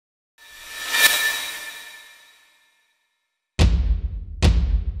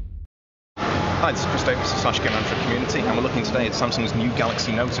Hi, this is Chris Davis of Game Android Community, and we're looking today at Samsung's new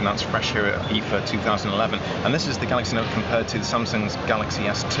Galaxy Note, announced fresh here at IFA 2011. And this is the Galaxy Note compared to the Samsung's Galaxy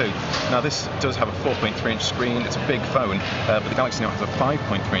S2. Now, this does have a 4.3-inch screen. It's a big phone, but the Galaxy Note has a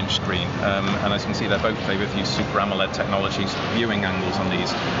 5.3-inch screen. And as you can see, they both use Super AMOLED technologies. Viewing angles on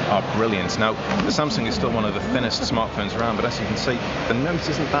these are brilliant. Now, the Samsung is still one of the thinnest smartphones around, but as you can see, the Note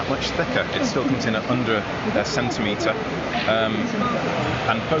isn't that much thicker. It still comes in at under a centimetre,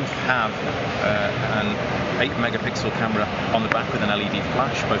 and both have an 8-megapixel camera on the back with an LED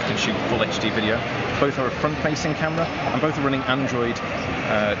flash. Both can shoot full HD video. Both are a front-facing camera, and both are running Android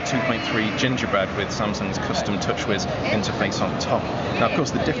 2.3 Gingerbread with Samsung's custom TouchWiz interface on top. Now, of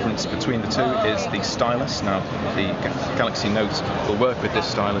course, the difference between the two is the stylus. Now, the Galaxy Note will work with this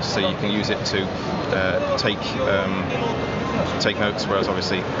stylus, so you can use it to take notes, whereas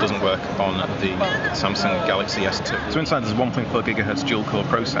obviously it doesn't work on the Samsung Galaxy S2. So inside there's a 1.4 GHz dual-core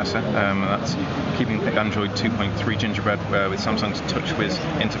processor, and that's keeping the Android 2.3 Gingerbread with Samsung's TouchWiz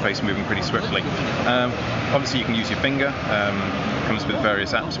interface moving pretty swiftly. Obviously you can use your finger. It comes with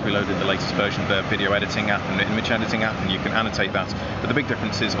various apps. We loaded the latest version of the video editing app and the image editing app, and you can annotate that. But the big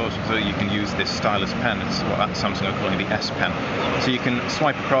difference is also you can use this stylus pen. It's what Samsung are calling the S Pen. So you can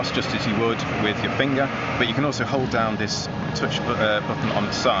swipe across just as you would with your finger, but you can also hold down this touch button on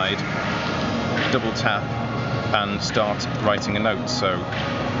the side, double tap, and start writing a note.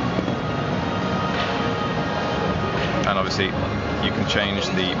 And obviously you can change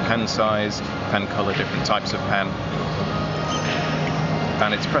the pen size, pen color, different types of pen,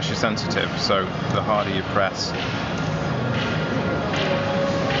 and it's pressure sensitive, so the harder you press,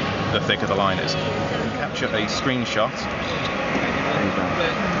 the thicker the line is. You can capture a screenshot,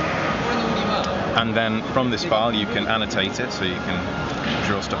 and then from this file you can annotate it, so you can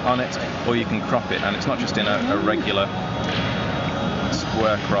draw stuff on it, or you can crop it, and it's not just in a regular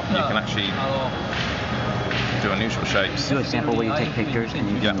square crop. You can actually do unusual shapes. Do a sample where you take pictures and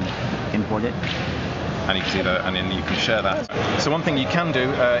you can import it. And you can see that, and then you can share that. So one thing you can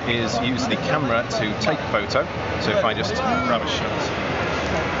do is use the camera to take a photo. So if I just grab a shot,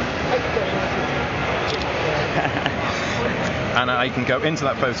 and I can go into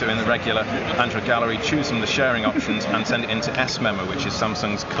that photo in the regular Android gallery, choose from the sharing options, and send it into S-Memo, which is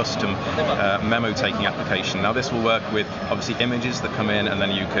Samsung's custom memo-taking application. Now, this will work with, obviously, images that come in, and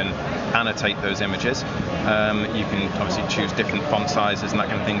then you can annotate those images. You can obviously choose different font sizes and that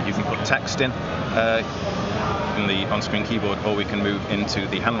kind of thing. You can put text in the on-screen keyboard, or we can move into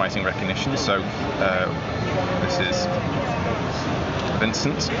the handwriting recognition. So this is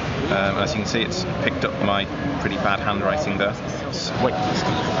Vincent. As you can see, it's picked up my pretty bad handwriting there. Wait.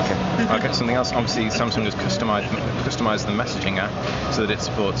 Okay, something else. Obviously, Samsung has customized the messaging app so that it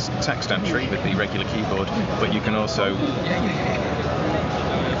supports text entry with the regular keyboard, but you can also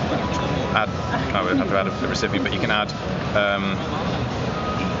add, I would have to add a recipient, but you can add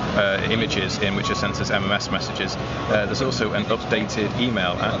images in which are sent as MMS messages. There's also an updated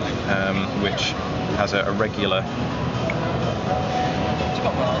email app which has a regular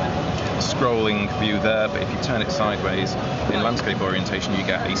scrolling view there, but if you turn it sideways in landscape orientation, you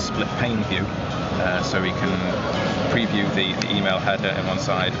get a split pane view, so we can preview the email header in one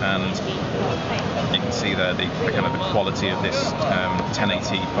side, and you can see there the kind of the quality of this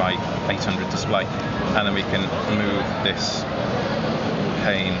 1080 by 800 display, and then we can move this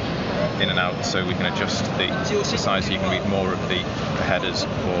pane in and out, so we can adjust the size so you can read more of the headers,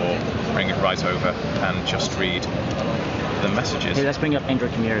 or bring it right over and just read the messages. Okay, let's bring up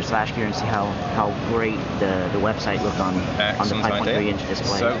Android Community /gear and see how great the website looked on the 5.3-inch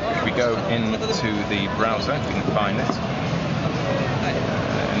display. So if we go into the browser, we can find it.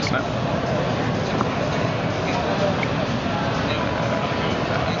 Internet.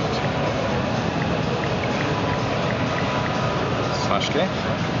 /gear.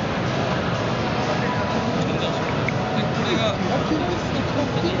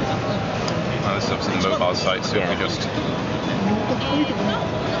 Now this is obviously the mobile site, so if we just go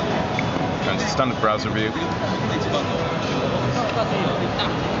into the standard browser view,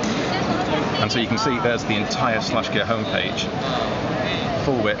 and so you can see there's the entire /gear homepage,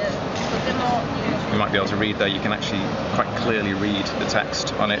 full width. You might be able to read there. You can actually quite clearly read the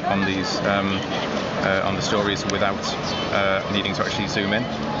text on it, on these on the stories, without needing to actually zoom in.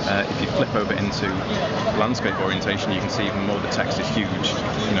 If you flip over into landscape orientation, you can see even more. The text is huge.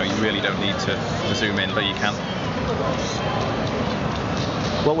 You know, you really don't need to zoom in, but you can.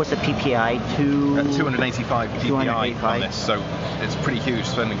 What was the PPI? 285 PPI on this, so it's pretty huge,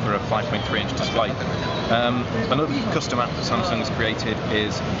 certainly for a 5.3-inch display. Another custom app that Samsung's created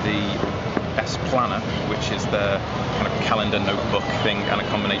is the S Planner, which is the kind of calendar notebook thing and a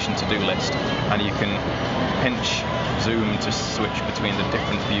combination to-do list, and you can pinch, zoom to switch between the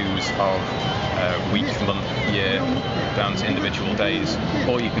different views of week, month, year, down to individual days,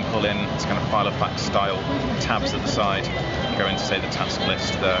 or you can pull in this kind of file of facts style tabs at the side, go into, say, the task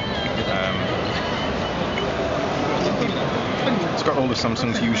list there. It's got all of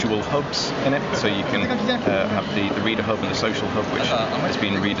Samsung's usual hubs in it, so you can have the Reader Hub and the Social Hub, which has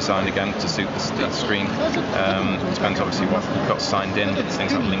been redesigned again to suit the screen. It depends obviously what you've got signed in, but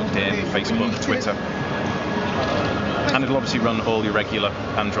things like LinkedIn, Facebook, Twitter. And it'll obviously run all your regular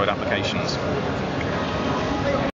Android applications.